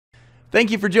Thank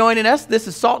you for joining us. This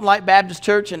is Salt and Light Baptist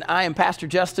Church, and I am Pastor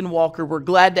Justin Walker. We're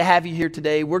glad to have you here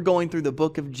today. We're going through the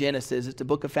book of Genesis. It's a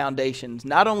book of foundations,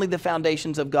 not only the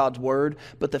foundations of God's Word,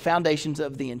 but the foundations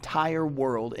of the entire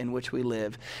world in which we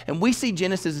live. And we see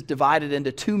Genesis divided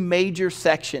into two major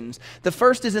sections. The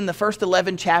first is in the first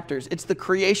 11 chapters. It's the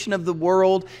creation of the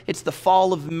world. It's the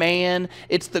fall of man.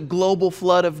 It's the global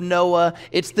flood of Noah.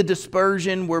 It's the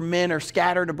dispersion where men are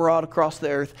scattered abroad across the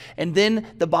earth. And then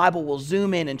the Bible will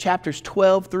zoom in chapters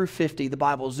 12 through 50, the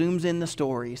Bible zooms in the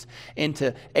stories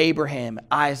into Abraham,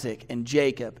 Isaac, and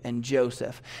Jacob, and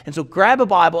Joseph. And so grab a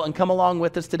Bible and come along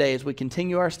with us today as we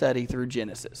continue our study through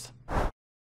Genesis.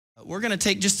 We're going to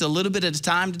take just a little bit at a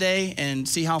time today and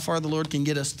see how far the Lord can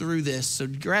get us through this. So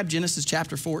grab Genesis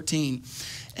chapter 14.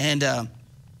 And I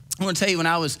want to tell you, when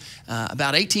I was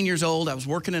about 18 years old, I was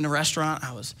working in a restaurant.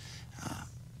 I was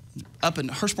up in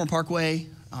Hurstbourne Parkway,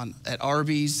 at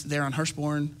Arby's there on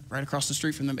Hurstbourne, right across the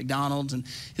street from the McDonald's, and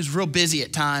it was real busy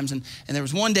at times, and there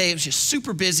was one day it was just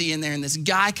super busy in there, and this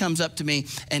guy comes up to me,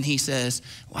 and he says,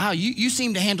 wow, you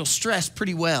seem to handle stress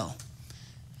pretty well.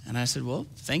 And I said, well,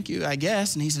 thank you, I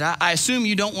guess. And he said, I assume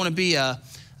you don't want to be a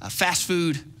fast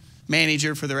food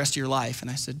manager for the rest of your life. And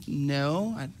I said,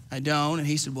 no, I don't. And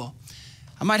he said, well,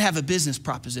 I might have a business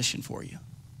proposition for you.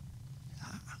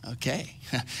 Okay,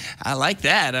 I like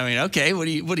that. I mean, okay, what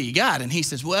do you got? And he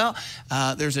says, well,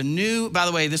 there's a new, by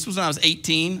the way, this was when I was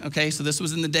 18, okay? So this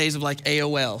was in the days of like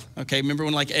AOL, okay? Remember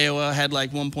when like AOL had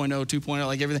like 1.0, 2.0,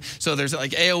 like everything? So there's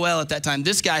like AOL at that time.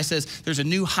 This guy says there's a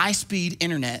new high-speed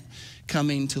internet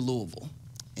coming to Louisville.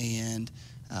 And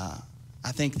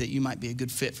I think that you might be a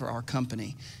good fit for our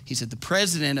company. He said the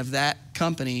president of that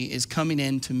company is coming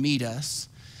in to meet us.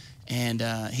 And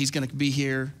he's going to be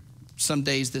here some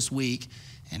days this week.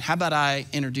 And how about I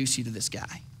introduce you to this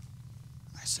guy?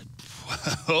 I said,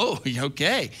 oh,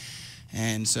 okay.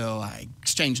 And so I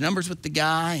exchanged numbers with the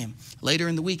guy, and later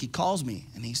in the week he calls me,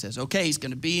 and he says, okay, he's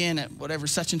going to be in at whatever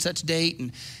such and such date,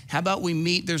 and how about we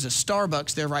meet, there's a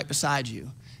Starbucks there right beside you.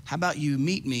 How about you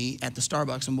meet me at the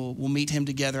Starbucks, and we'll meet him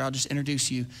together. I'll just introduce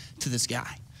you to this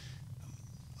guy.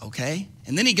 Okay?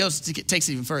 And then he takes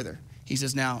it even further. He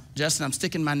says, now, Justin, I'm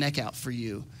sticking my neck out for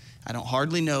you. I don't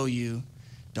hardly know you.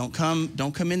 Don't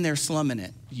come in there slumming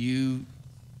it. You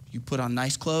put on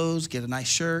nice clothes, get a nice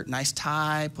shirt, nice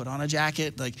tie, put on a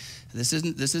jacket. Like this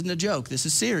isn't a joke. This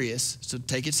is serious. So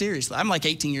take it seriously. I'm like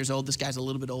 18 years old. This guy's a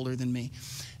little bit older than me.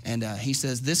 And he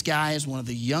says, this guy is one of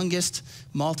the youngest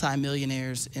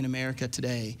multimillionaires in America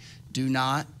today. Do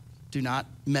not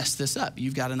mess this up.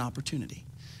 You've got an opportunity.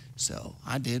 So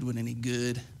I did what any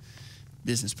good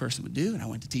business person would do, and I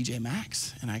went to TJ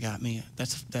Maxx, and I got me,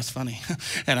 that's funny,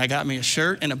 and I got me a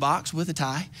shirt and a box with a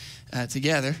tie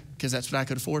together, because that's what I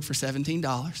could afford for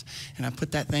 $17, and I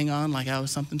put that thing on like I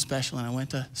was something special, and I went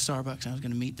to Starbucks, and I was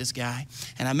going to meet this guy,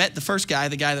 and I met the first guy,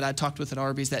 the guy that I talked with at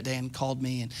Arby's that day, and called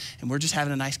me, and we're just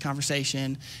having a nice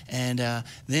conversation, and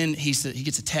then he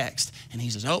gets a text, and he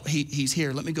says, oh, he's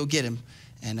here, let me go get him.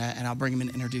 And I'll bring him in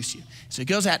and introduce you. So he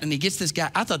goes out and he gets this guy.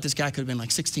 I thought this guy could have been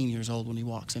like 16 years old when he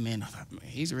walks him in. I thought,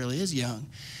 he really is young.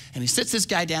 And he sits this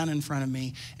guy down in front of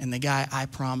me, and the guy, I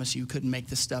promise you couldn't make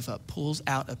this stuff up, pulls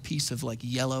out a piece of like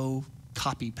yellow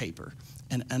copy paper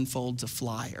and unfolds a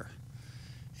flyer.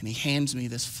 And he hands me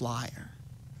this flyer.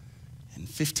 And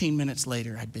 15 minutes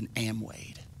later, I'd been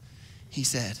Amway'd. He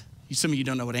said, some of you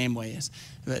don't know what Amway is,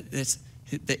 but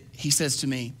he says to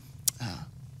me,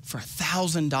 for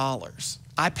 $1,000,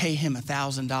 I pay him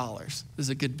 $1,000. This is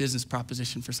a good business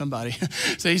proposition for somebody.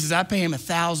 So he says, I pay him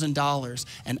 $1,000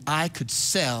 and I could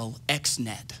sell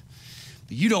XNet.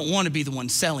 But you don't want to be the one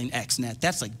selling XNet.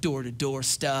 That's like door-to-door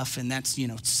stuff, and that's,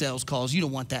 sales calls. You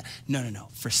don't want that. No.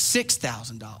 For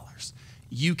 $6,000,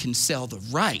 you can sell the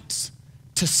rights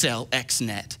to sell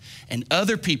XNet, and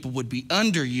other people would be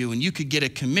under you, and you could get a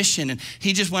commission. And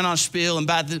he just went on spiel, and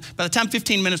by the time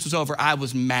 15 minutes was over, I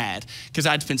was mad because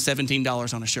I'd spent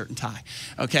 $17 on a shirt and tie.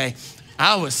 Okay,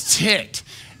 I was ticked,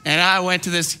 and I went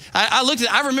to this.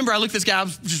 I remember I looked at this guy. I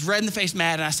was just red in the face,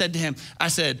 mad, and I said to him,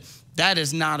 that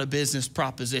is not a business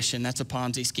proposition. That's a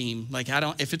Ponzi scheme. Like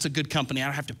if it's a good company, I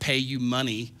don't have to pay you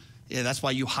money. Yeah, that's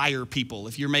why you hire people.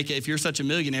 If you're such a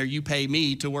millionaire, you pay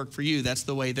me to work for you. That's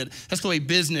the way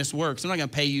business works. I'm not going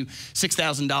to pay you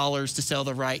 $6,000 to sell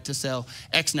the right to sell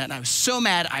XNet. And I was so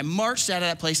mad. I marched out of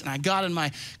that place, and I got in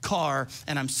my car,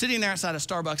 and I'm sitting there outside of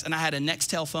Starbucks, and I had a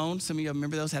Nextel phone. Some of you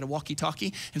remember those, had a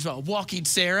walkie-talkie. And so I walkied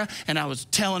Sarah, and I was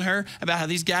telling her about how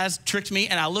these guys tricked me,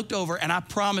 and I looked over, and I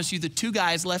promise you the two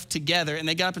guys left together, and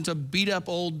they got up into a beat-up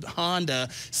old Honda,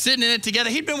 sitting in it together.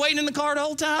 He'd been waiting in the car the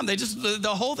whole time.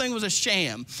 The whole thing was a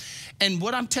sham. And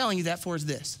what I'm telling you that for is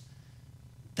this.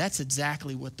 That's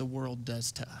exactly what the world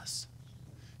does to us.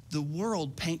 the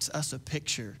world paints us a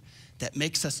picture that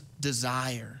makes us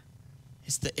desire.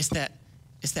 It's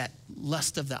that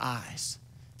lust of the eyes,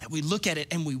 that we look at it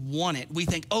and we want it. We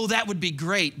think, oh, that would be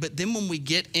great. But then when we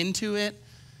get into it,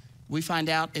 we find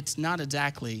out it's not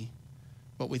exactly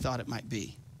what we thought it might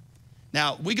be.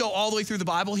 Now, we go all the way through the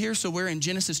Bible here, so we're in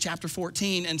Genesis chapter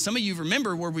 14, and some of you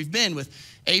remember where we've been with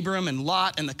Abram and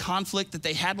Lot and the conflict that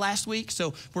they had last week,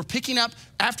 so we're picking up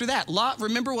after that. Lot,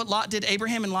 remember what Lot did?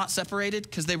 Abraham and Lot separated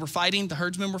because they were fighting, the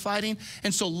herdsmen were fighting,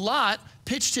 and so Lot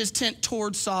pitched his tent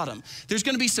towards Sodom. There's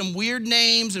gonna be some weird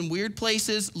names and weird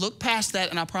places. Look past that,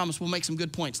 and I promise we'll make some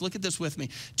good points. Look at this with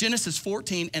me. Genesis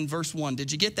 14 and verse 1. Did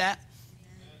you get that?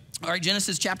 All right,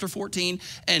 Genesis chapter 14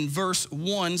 and verse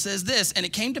 1 says this, and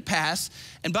it came to pass,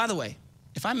 and by the way,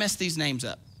 if I mess these names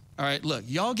up, all right, look,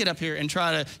 y'all get up here and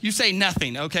try to, you say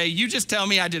nothing, okay? You just tell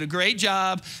me I did a great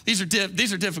job. These are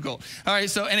difficult. All right,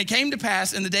 so, and it came to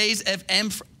pass in the days of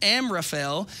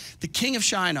Amraphel, the king of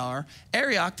Shinar,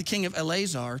 Arioch, the king of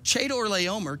Eleazar,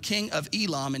 Chedorlaomer, king of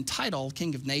Elam, and Tidal,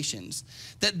 king of nations,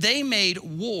 that they made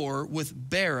war with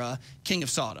Bera, king of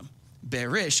Sodom,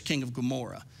 Berish, king of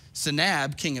Gomorrah,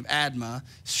 Senab, king of Admah,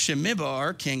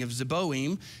 Shemibar, king of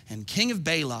Zeboim, and king of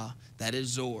Bela, that is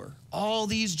Zor. All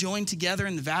these joined together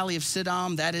in the valley of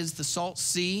Siddim, that is the Salt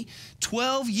Sea.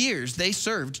 12 years they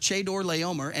served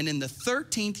Chedorlaomer, and in the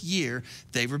 13th year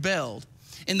they rebelled.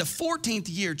 In the 14th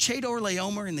year,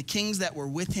 Chedorlaomer and the kings that were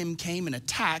with him came and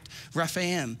attacked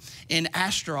Rephaim in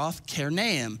Ashtaroth,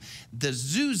 Karnaim, the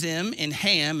Zuzim in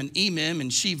Ham, and Emim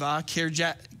and Shiva,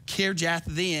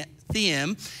 Kirjath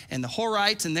and the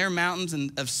Horites and their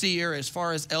mountains of Seir as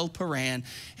far as El Paran,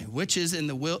 which is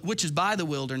by the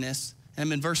wilderness. And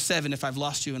I'm in verse 7 if I've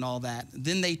lost you in all that.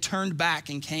 Then they turned back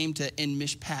and came to En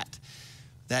Mishpat,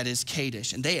 that is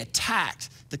Kadesh, and they attacked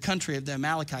the country of the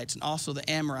Amalekites and also the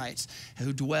Amorites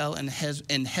who dwell in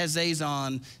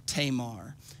Hezazon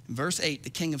Tamar. In verse 8, the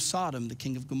king of Sodom, the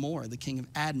king of Gomorrah, the king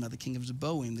of Admah, the king of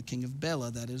Zeboim, the king of Bela,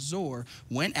 that is Zor,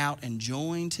 went out and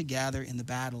joined together in the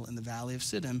battle in the valley of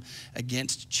Siddim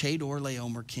against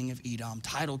Chedorlaomer, king of Edom,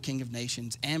 Tidal, king of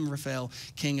nations, Amraphel,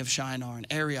 king of Shinar, and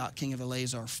Arioch, king of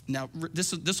Eleazar. Now,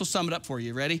 this will sum it up for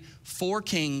you. Ready? 4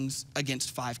 kings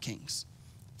against 5 kings.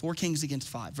 4 kings against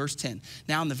 5. Verse 10.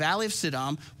 Now in the valley of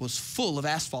Siddim was full of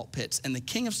asphalt pits, and the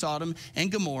king of Sodom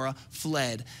and Gomorrah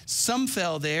fled. Some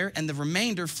fell there, and the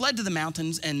remainder fled to the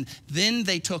mountains, and then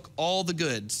they took all the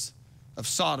goods of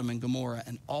Sodom and Gomorrah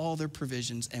and all their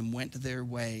provisions and went their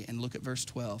way. And look at verse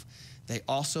 12. They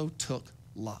also took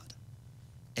Lot,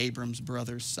 Abram's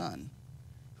brother's son,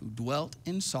 who dwelt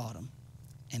in Sodom,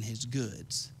 and his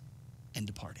goods, and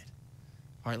departed.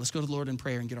 All right, let's go to the Lord in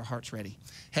prayer and get our hearts ready.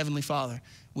 Heavenly Father,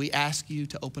 we ask you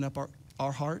to open up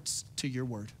our hearts to your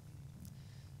word.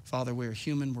 Father, we're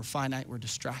human, we're finite, we're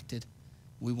distracted.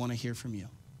 We want to hear from you,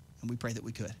 and we pray that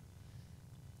we could.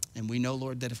 And we know,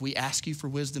 Lord, that if we ask you for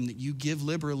wisdom, that you give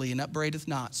liberally and upbraideth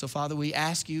not. So, Father, we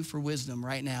ask you for wisdom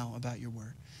right now about your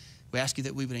word. We ask you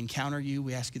that we would encounter you.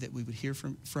 We ask you that we would hear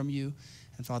from you.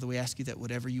 And, Father, we ask you that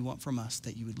whatever you want from us,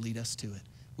 that you would lead us to it.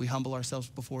 We humble ourselves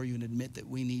before you and admit that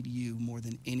we need you more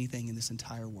than anything in this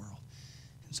entire world.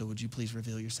 And so would you please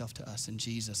reveal yourself to us in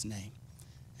Jesus' name.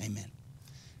 Amen.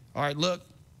 All right, look,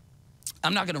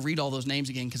 I'm not going to read all those names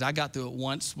again because I got through it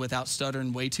once without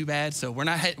stuttering way too bad. So we're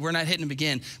not hitting them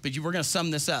again, but we're going to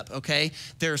sum this up, okay?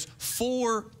 There's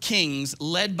 4 kings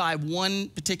led by one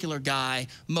particular guy,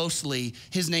 mostly.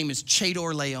 His name is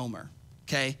Chedorlaomer,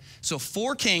 okay? So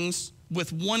 4 kings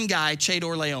with one guy,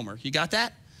 Chedorlaomer. You got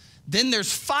that? Then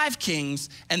there's 5 kings,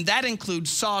 and that includes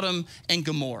Sodom and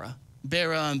Gomorrah,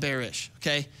 Bera and Berish,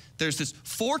 okay? There's this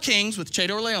 4 kings with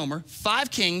Chedorlaomer,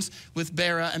 5 kings with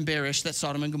Bera and Berish, that's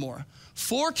Sodom and Gomorrah.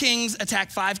 4 kings attack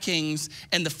 5 kings,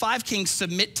 and the 5 kings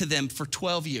submit to them for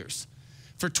 12 years.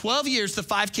 For 12 years, the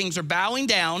 5 kings are bowing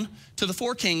down to the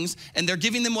 4 kings, and they're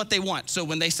giving them what they want. So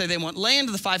when they say they want land,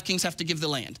 the 5 kings have to give the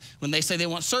land. When they say they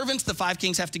want servants, the 5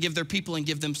 kings have to give their people and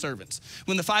give them servants.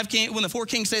 When the 4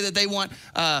 kings say that they want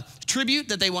tribute,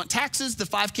 that they want taxes, the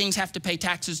 5 kings have to pay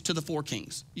taxes to the 4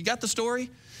 kings. You got the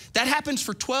story? That happens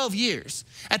for 12 years.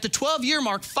 At the 12-year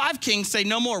mark, 5 kings say,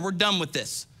 no more, we're done with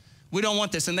this. We don't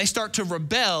want this. And they start to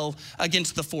rebel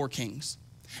against the 4 kings.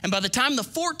 And by the time the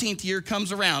 14th year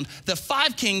comes around, the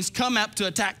 5 kings come up to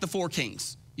attack the 4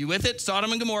 kings. You with it?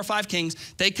 Sodom and Gomorrah, 5 kings.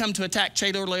 They come to attack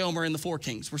Chedorlaomer and the 4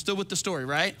 kings. We're still with the story,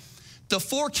 right? The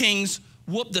 4 kings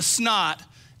whoop the snot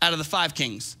out of the 5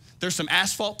 kings. There's some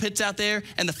asphalt pits out there,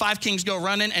 and the 5 kings go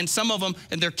running, and some of them,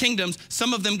 and their kingdoms,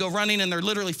 some of them go running, and they're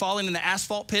literally falling in the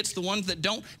asphalt pits. The ones that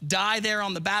don't die there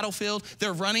on the battlefield,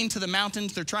 they're running to the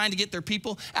mountains. They're trying to get their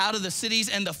people out of the cities,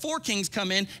 and the 4 kings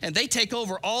come in, and they take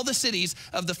over all the cities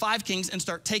of the 5 kings and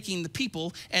start taking the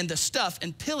people and the stuff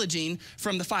and pillaging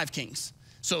from the 5 kings.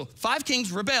 So 5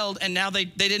 kings rebelled, and now they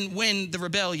didn't win the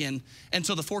rebellion, and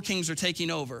so the 4 kings are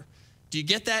taking over. Do you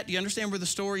get that? Do you understand where the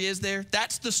story is there?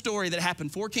 That's the story that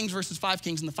happened. 4 kings versus 5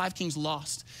 kings, and the 5 kings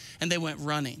lost, and they went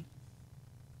running.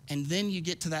 And then you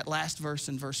get to that last verse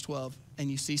in verse 12, and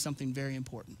you see something very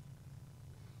important.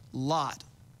 Lot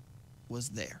was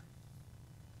there.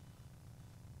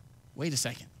 Wait a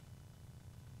second.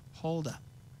 Hold up.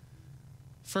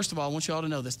 First of all, I want you all to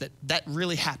know this, that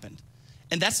really happened.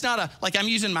 And that's not like I'm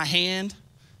using my hand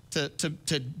to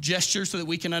gesture so that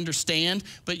we can understand,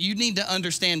 but you need to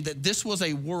understand that this was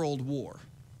a world war.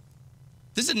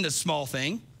 This isn't a small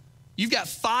thing. You've got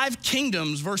 5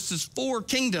 kingdoms versus 4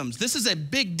 kingdoms. This is a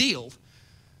big deal.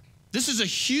 This is a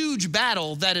huge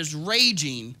battle that is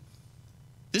raging.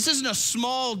 This isn't a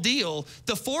small deal.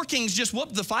 The 4 kings just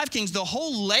whooped the 5 kings. The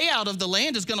whole layout of the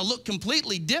land is going to look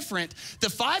completely different. The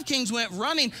 5 kings went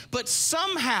running, but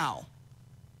somehow,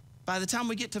 by the time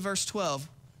we get to verse 12,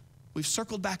 we've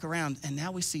circled back around, and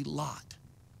now we see Lot.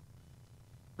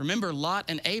 Remember, Lot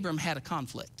and Abram had a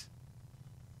conflict.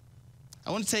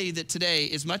 I want to tell you that today,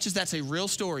 as much as that's a real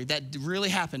story, that really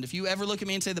happened. If you ever look at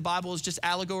me and say the Bible is just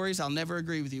allegories, I'll never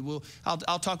agree with you.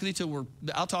 I'll talk with you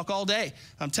I'll talk all day.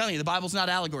 I'm telling you, the Bible's not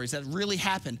allegories. That really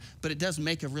happened, but it does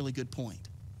make a really good point.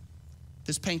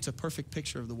 This paints a perfect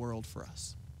picture of the world for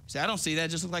us. See, I don't see that. It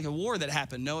just looks like a war that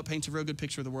happened. No, it paints a real good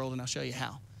picture of the world, and I'll show you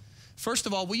how. First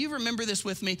of all, will you remember this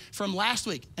with me from last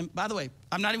week? And by the way,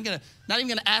 I'm not even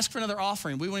gonna ask for another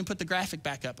offering. We won't even put the graphic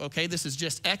back up, okay? This is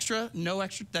just extra, no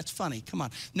extra. That's funny. Come on,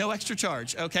 no extra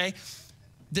charge, okay?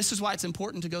 This is why it's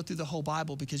important to go through the whole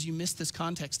Bible, because you miss this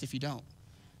context if you don't.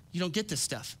 You don't get this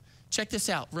stuff. Check this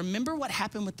out. Remember what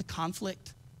happened with the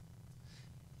conflict?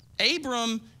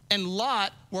 Abram and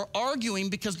Lot were arguing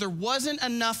because there wasn't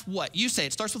enough what? You say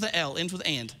it. Starts with an L, ends with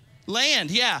and. Land,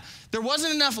 yeah. There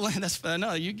wasn't enough land.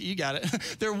 No, you got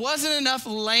it. There wasn't enough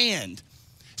land.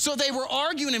 So they were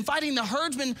arguing and fighting. The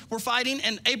herdsmen were fighting,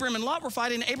 and Abram and Lot were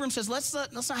fighting. And Abram says, let's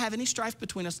not have any strife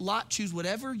between us. Lot, choose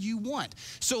whatever you want.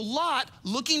 So Lot,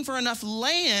 looking for enough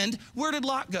land, where did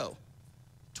Lot go?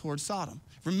 Towards Sodom.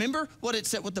 Remember what it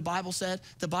said, what the Bible said?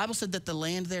 The Bible said that the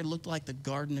land there looked like the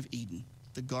Garden of Eden,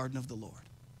 the garden of the Lord.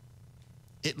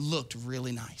 It looked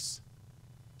really nice.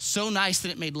 So nice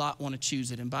that it made Lot want to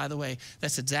choose it. And by the way,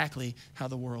 that's exactly how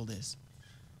the world is.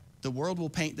 The world will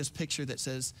paint this picture that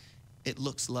says it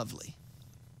looks lovely.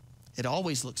 It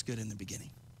always looks good in the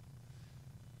beginning.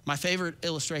 My favorite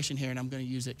illustration here, and I'm going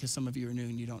to use it because some of you are new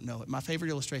and you don't know it. My favorite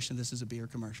illustration of this is a beer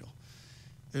commercial.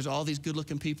 There's all these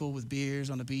good-looking people with beers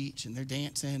on the beach, and they're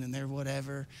dancing and they're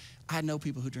whatever. I know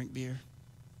people who drink beer.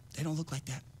 They don't look like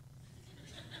that.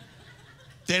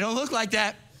 They don't look like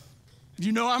that.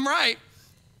 You know I'm right.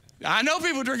 I know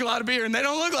people drink a lot of beer, and they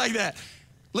don't look like that.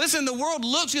 Listen, the world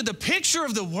looks good. The picture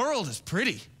of the world is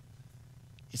pretty.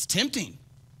 It's tempting.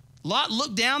 Lot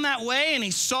looked down that way, and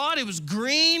he saw it. It was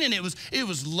green, and it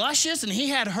was luscious, and he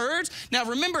had herds. Now,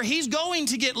 remember, he's going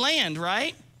to get land,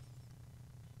 right?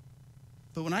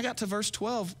 But when I got to verse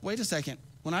 12, wait a second.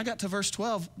 When I got to verse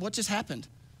 12, what just happened?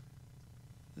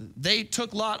 They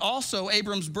took Lot also,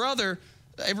 Abram's brother's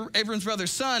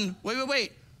son,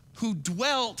 wait, who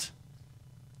dwelt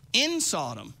in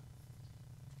Sodom.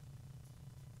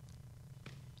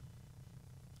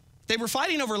 They were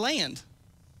fighting over land.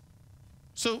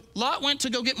 So Lot went to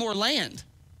go get more land.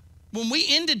 When we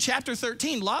ended chapter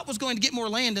 13, Lot was going to get more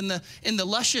land in the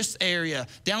luscious area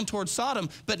down towards Sodom,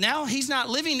 but now he's not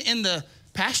living in the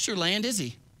pasture land, is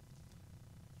he?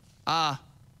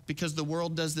 Because the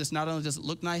world does this. Not only does it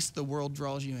look nice, the world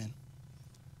draws you in.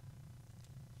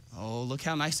 Oh, look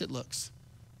how nice it looks.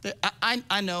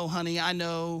 I know, honey, I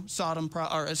know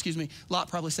Lot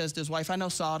probably says to his wife, I know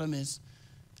Sodom is,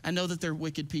 I know that there are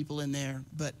wicked people in there,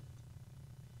 but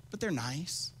they're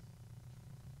nice.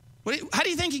 How do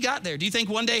you think he got there? Do you think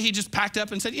one day he just packed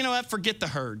up and said, you know what, forget the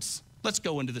herds. Let's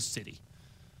go into the city.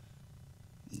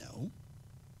 No.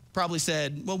 Probably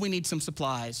said, well, we need some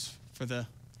supplies for the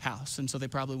house, and so they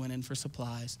probably went in for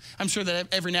supplies. I'm sure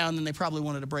that every now and then they probably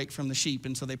wanted a break from the sheep,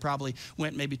 and so they probably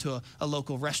went maybe to a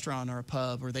local restaurant or a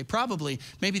pub, or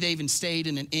maybe they even stayed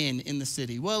in an inn in the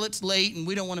city. Well, it's late, and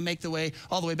we don't want to make the way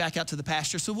all the way back out to the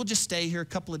pasture, so we'll just stay here a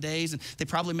couple of days. And they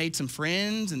probably made some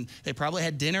friends, and they probably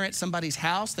had dinner at somebody's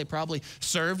house. They probably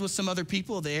served with some other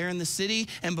people there in the city,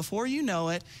 and before you know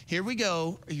it, here we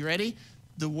go. Are you ready?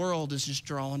 the world is just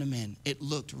drawing them in. It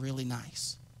looked really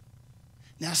nice.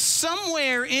 Now,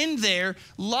 somewhere in there,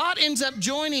 Lot ends up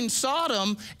joining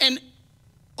Sodom, and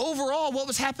overall, what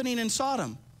was happening in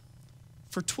Sodom?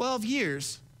 For 12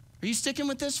 years, are you sticking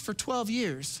with this? For 12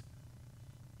 years,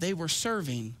 they were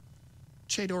serving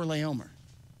Chedorlaomer.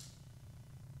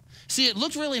 See, it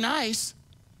looked really nice,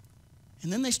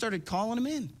 and then they started calling him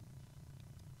in.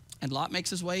 And Lot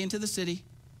makes his way into the city.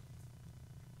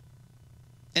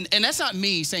 And that's not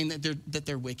me saying that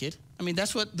they're wicked. I mean,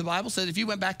 that's what the Bible said. If you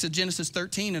went back to Genesis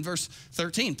 13 and verse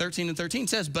 13 and 13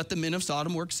 says, but the men of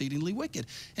Sodom were exceedingly wicked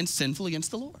and sinful against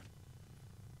the Lord.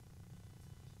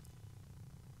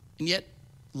 And yet,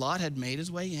 Lot had made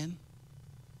his way in,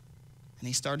 and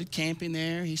he started camping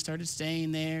there. He started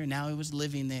staying there, and now he was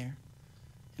living there.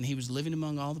 And he was living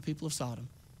among all the people of Sodom.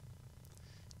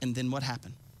 And then what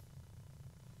happened?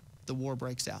 The war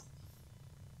breaks out.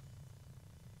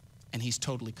 And he's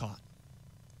totally caught.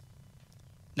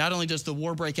 Not only does the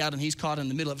war break out and he's caught in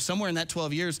the middle of it, somewhere in that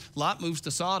 12 years, Lot moves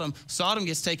to Sodom. Sodom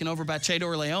gets taken over by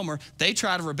Chedorlaomer. They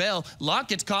try to rebel. Lot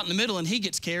gets caught in the middle and he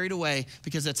gets carried away,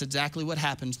 because that's exactly what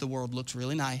happens. The world looks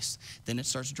really nice. Then it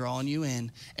starts drawing you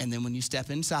in. And then when you step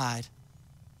inside,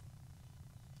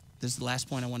 this is the last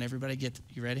point I want everybody to get.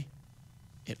 You ready?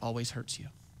 It always hurts you.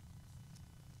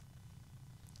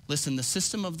 Listen, the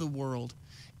system of the world,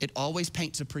 it always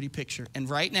paints a pretty picture. And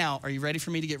right now, are you ready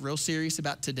for me to get real serious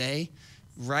about today?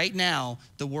 Right now,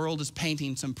 the world is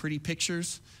painting some pretty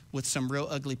pictures with some real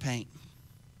ugly paint.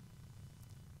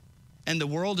 And the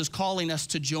world is calling us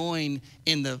to join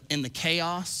in the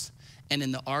chaos and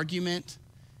in the argument.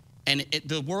 And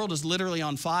the world is literally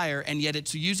on fire, and yet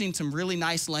it's using some really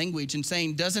nice language and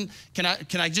saying, can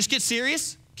I just get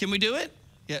serious? Can we do it?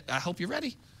 Yeah, I hope you're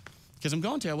ready, because I'm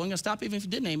going to. I wasn't going to stop even if you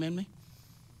didn't amen me.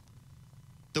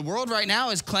 The world right now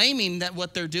is claiming that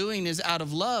what they're doing is out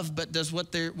of love, but does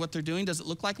what they're doing, does it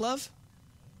look like love?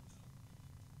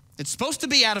 It's supposed to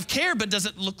be out of care, but does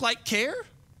it look like care?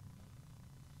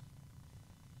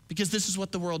 Because this is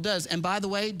what the world does. And by the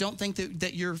way, don't think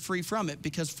that you're free from it,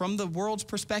 because from the world's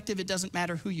perspective, it doesn't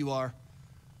matter who you are.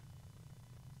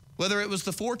 Whether it was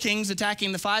the 4 kings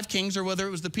attacking the 5 kings, or whether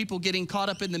it was the people getting caught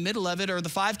up in the middle of it, or the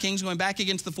 5 kings going back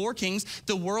against the 4 kings,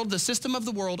 the system of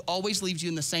the world always leaves you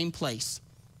in the same place.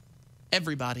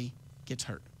 Everybody gets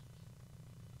hurt.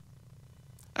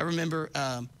 I remember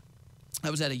I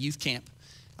was at a youth camp.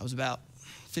 I was about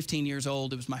 15 years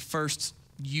old. It was my first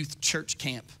youth church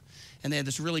camp. And they had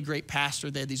this really great pastor.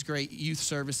 They had these great youth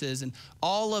services. And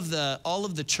all of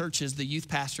the churches, the youth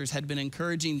pastors had been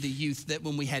encouraging the youth that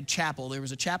when we had chapel, there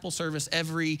was a chapel service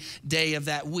every day of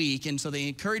that week. And so they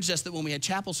encouraged us that when we had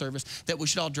chapel service, that we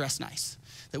should all dress nice,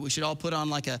 that we should all put on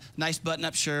like a nice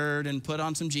button-up shirt and put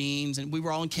on some jeans. And we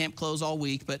were all in camp clothes all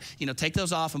week, but take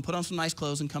those off and put on some nice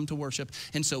clothes and come to worship.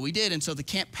 And so we did. And so the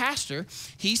camp pastor,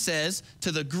 he says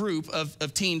to the group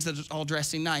of teens that are all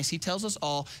dressing nice, he tells us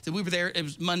all that we were there. It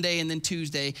was Monday and then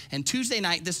Tuesday. And Tuesday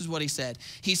night, this is what he said.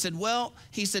 He said,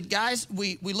 guys,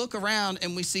 we look around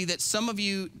and we see that some of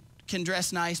you can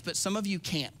dress nice, but some of you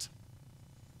can't.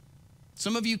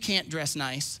 Some of you can't dress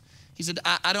nice. He said,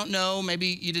 I don't know, maybe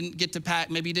you didn't get to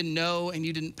pack, maybe you didn't know and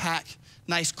you didn't pack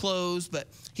nice clothes, but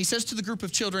he says to the group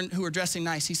of children who are dressing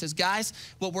nice, he says, guys,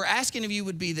 what we're asking of you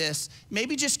would be this,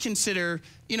 maybe just consider,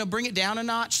 bring it down a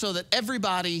notch so that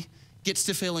everybody gets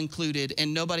to feel included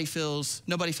and nobody feels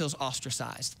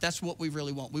ostracized. That's what we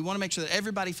really want. We want to make sure that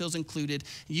everybody feels included.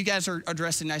 You guys are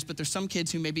dressing nice, but there's some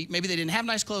kids who maybe they didn't have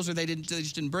nice clothes, or they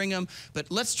just didn't bring them, but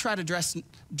let's try to dress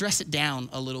it down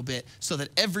a little bit so that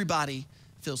everybody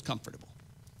feels comfortable.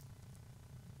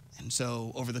 And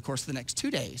so over the course of the next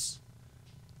 2 days,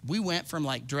 we went from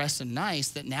like dressing nice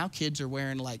that now kids are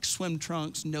wearing like swim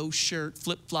trunks, no shirt,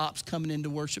 flip-flops coming into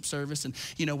worship service. And,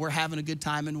 we're having a good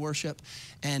time in worship.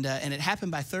 And it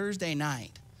happened by Thursday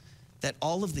night that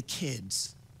all of the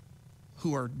kids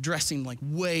who are dressing like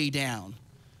way down,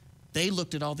 they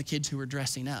looked at all the kids who were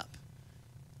dressing up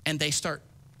and they start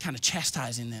kind of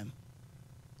chastising them.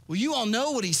 Well, you all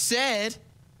know what he said.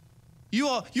 You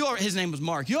all, his name was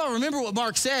Mark. You all remember what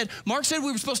Mark said. Mark said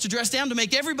we were supposed to dress down to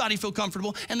make everybody feel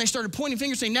comfortable, and they started pointing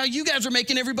fingers saying, now you guys are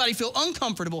making everybody feel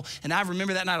uncomfortable. And I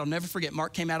remember that night, I'll never forget,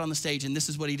 Mark came out on the stage, and this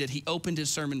is what he did. He opened his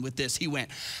sermon with this. He went,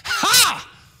 ha!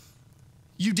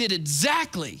 You did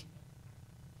exactly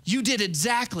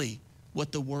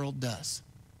what the world does.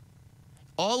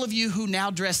 All of you who now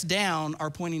dress down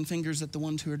are pointing fingers at the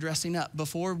ones who are dressing up.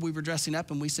 Before we were dressing up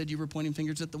and we said you were pointing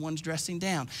fingers at the ones dressing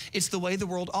down. It's the way the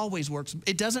world always works.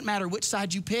 It doesn't matter which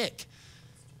side you pick.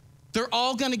 They're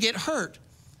all going to get hurt.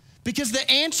 Because the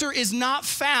answer is not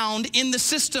found in the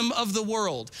system of the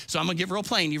world. So I'm gonna get real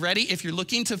plain. You ready? If you're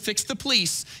looking to fix the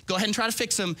police, go ahead and try to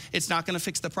fix them. It's not gonna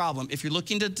fix the problem. If you're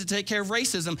looking to take care of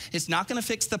racism, it's not gonna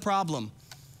fix the problem.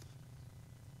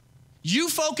 You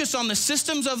focus on the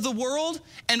systems of the world,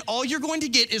 and all you're going to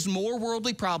get is more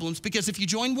worldly problems, because if you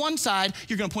join one side,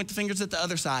 you're gonna point the fingers at the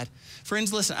other side.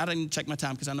 Friends, listen, I didn't check my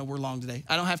time because I know we're long today.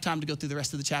 I don't have time to go through the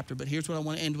rest of the chapter, but here's what I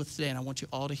wanna end with today, and I want you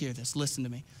all to hear this. Listen to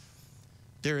me.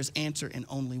 There is answer in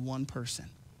only one person,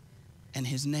 and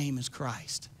his name is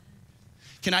Christ.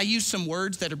 Can I use some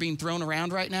words that are being thrown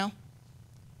around right now?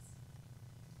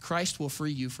 Christ will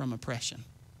free you from oppression.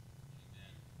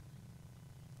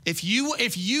 If you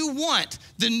want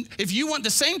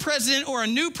the same president or a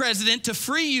new president to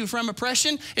free you from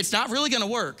oppression, it's not really gonna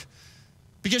work,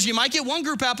 because you might get one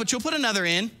group out, but you'll put another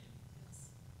in.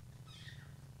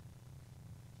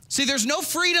 See, there's no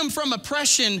freedom from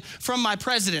oppression from my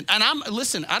president. And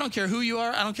listen, I don't care who you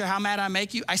are. I don't care how mad I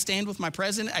make you. I stand with my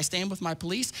president. I stand with my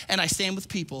police, and I stand with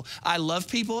people. I love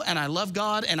people, and I love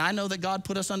God, and I know that God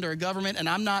put us under a government, and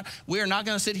we are not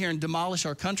gonna sit here and demolish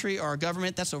our country or our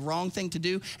government. That's a wrong thing to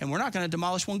do. And we're not gonna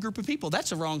demolish one group of people.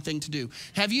 That's a wrong thing to do.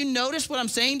 Have you noticed what I'm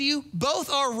saying to you?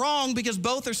 Both are wrong, because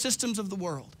both are systems of the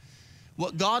world.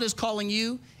 What God is calling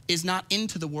you is not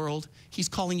into the world. He's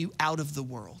calling you out of the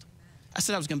world. I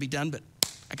said I was gonna be done, but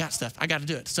I got stuff. I gotta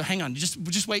do it. So hang on,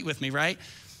 just wait with me, right?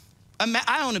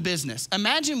 I own a business.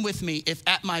 Imagine with me if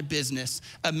at my business,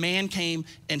 a man came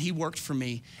and he worked for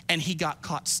me and he got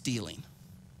caught stealing.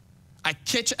 I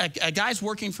catch, a guy's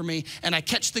working for me and I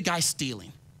catch the guy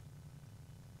stealing.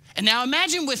 And now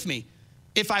imagine with me,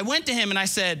 if I went to him and I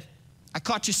said, I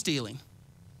caught you stealing.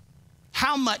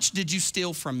 How much did you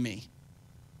steal from me?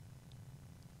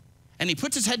 And he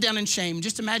puts his head down in shame.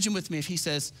 Just imagine with me if he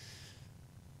says,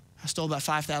 I stole about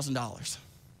 $5,000.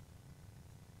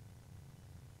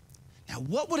 Now,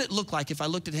 what would it look like if I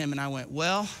looked at him and I went,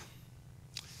 well,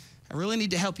 I really need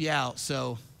to help you out,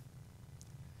 so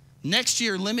next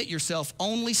year, limit yourself,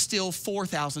 only steal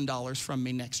 $4,000 from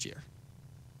me next year.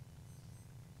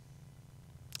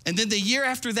 And then the year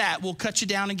after that, we'll cut you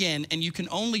down again, and you're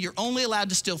only allowed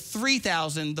to steal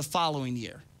 $3,000 the following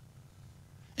year.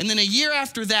 And then a year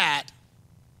after that,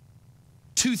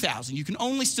 $2,000. You can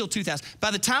only steal $2,000.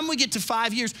 By the time we get to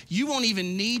 5 years, you won't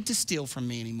even need to steal from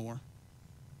me anymore.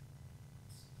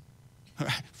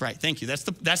 Right, thank you. That's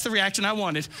the reaction I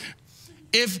wanted.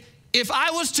 If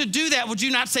I was to do that, would you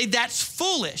not say that's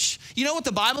foolish? You know what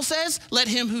the Bible says? Let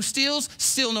him who steals,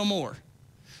 steal no more.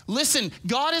 Listen,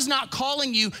 God is not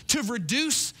calling you to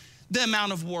reduce the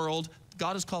amount of world.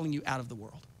 God is calling you out of the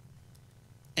world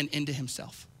and into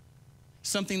himself.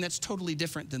 Something that's totally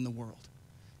different than the world.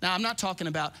 Now, I'm not talking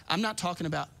about, I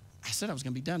said I was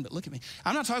gonna be done, but look at me.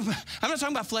 I'm not talking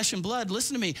about flesh and blood.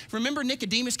 Listen to me. Remember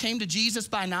Nicodemus came to Jesus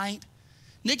by night?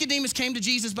 Nicodemus came to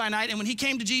Jesus by night, and when he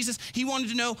came to Jesus, he wanted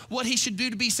to know what he should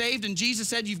do to be saved, and Jesus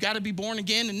said, you've got to be born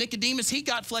again. And Nicodemus, he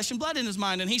got flesh and blood in his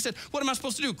mind, and he said, what am I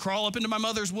supposed to do, crawl up into my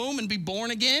mother's womb and be born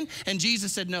again? And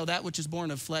Jesus said, no, that which is born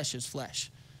of flesh is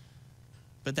flesh,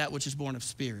 but that which is born of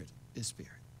spirit is spirit.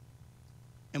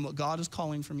 And what God is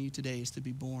calling from you today is to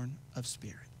be born of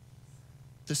spirit.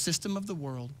 The system of the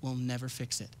world will never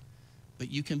fix it,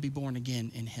 but you can be born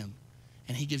again in him,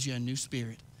 and he gives you a new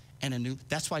spirit. And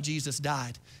that's why Jesus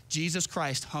died. Jesus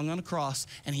Christ hung on a cross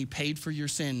and he paid for your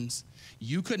sins.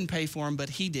 You couldn't pay for them, but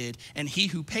he did. And he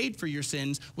who paid for your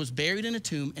sins was buried in a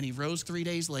tomb, and he rose 3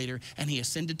 days later, and he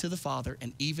ascended to the Father.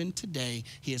 And even today,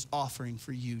 he is offering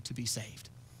for you to be saved.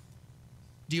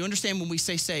 Do you understand when we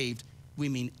say saved, we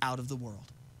mean out of the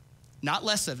world? Not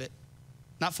less of it,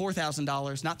 not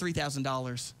 $4,000, not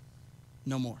 $3,000,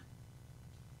 no more.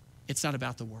 It's not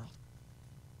about the world.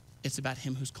 It's about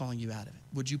him who's calling you out of it.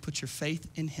 Would you put your faith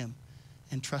in him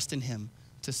and trust in him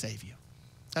to save you?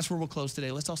 That's where we'll close today.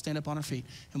 Let's all stand up on our feet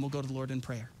and we'll go to the Lord in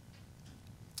prayer.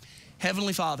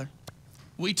 Heavenly Father,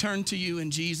 we turn to you in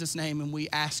Jesus' name and we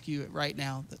ask you right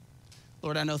now that,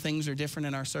 Lord, I know things are different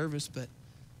in our service, but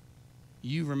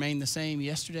you remain the same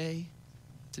yesterday,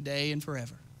 today, and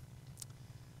forever.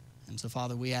 And so,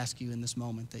 Father, we ask you in this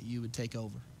moment that you would take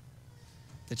over,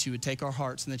 that you would take our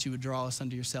hearts and that you would draw us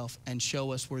unto yourself and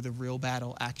show us where the real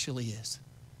battle actually is.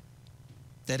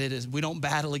 That it is, we don't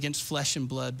battle against flesh and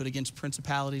blood, but against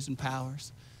principalities and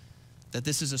powers. That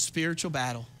this is a spiritual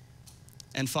battle.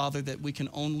 And Father, that we can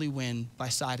only win by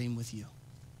siding with you.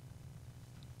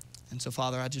 And so,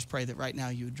 Father, I just pray that right now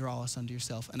you would draw us unto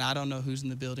yourself. And I don't know who's in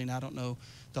the building. I don't know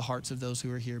the hearts of those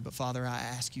who are here. But Father, I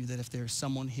ask you that if there's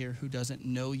someone here who doesn't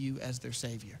know you as their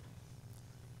Savior,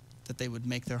 that they would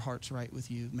make their hearts right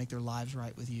with you, make their lives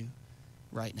right with you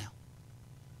right now.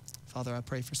 Father, I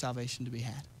pray for salvation to be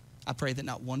had. I pray that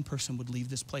not one person would leave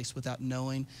this place without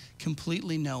knowing,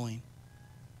 completely knowing,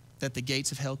 that the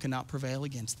gates of hell cannot prevail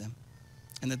against them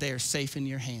and that they are safe in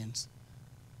your hands,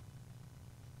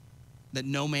 that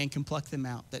no man can pluck them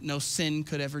out, that no sin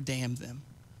could ever damn them.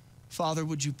 Father,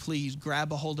 would you please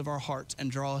grab a hold of our hearts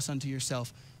and draw us unto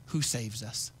yourself, who saves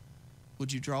us.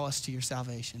 Would you draw us to your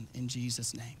salvation in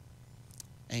Jesus' name?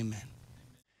 Amen.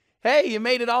 Hey, you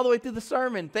made it all the way through the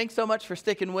sermon. Thanks so much for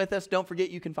sticking with us. Don't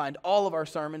forget you can find all of our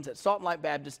sermons at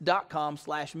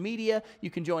saltandlightbaptist.com/media.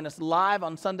 You can join us live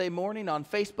on Sunday morning on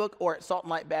Facebook or at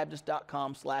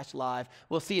saltandlightbaptist.com/live.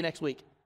 We'll see you next week.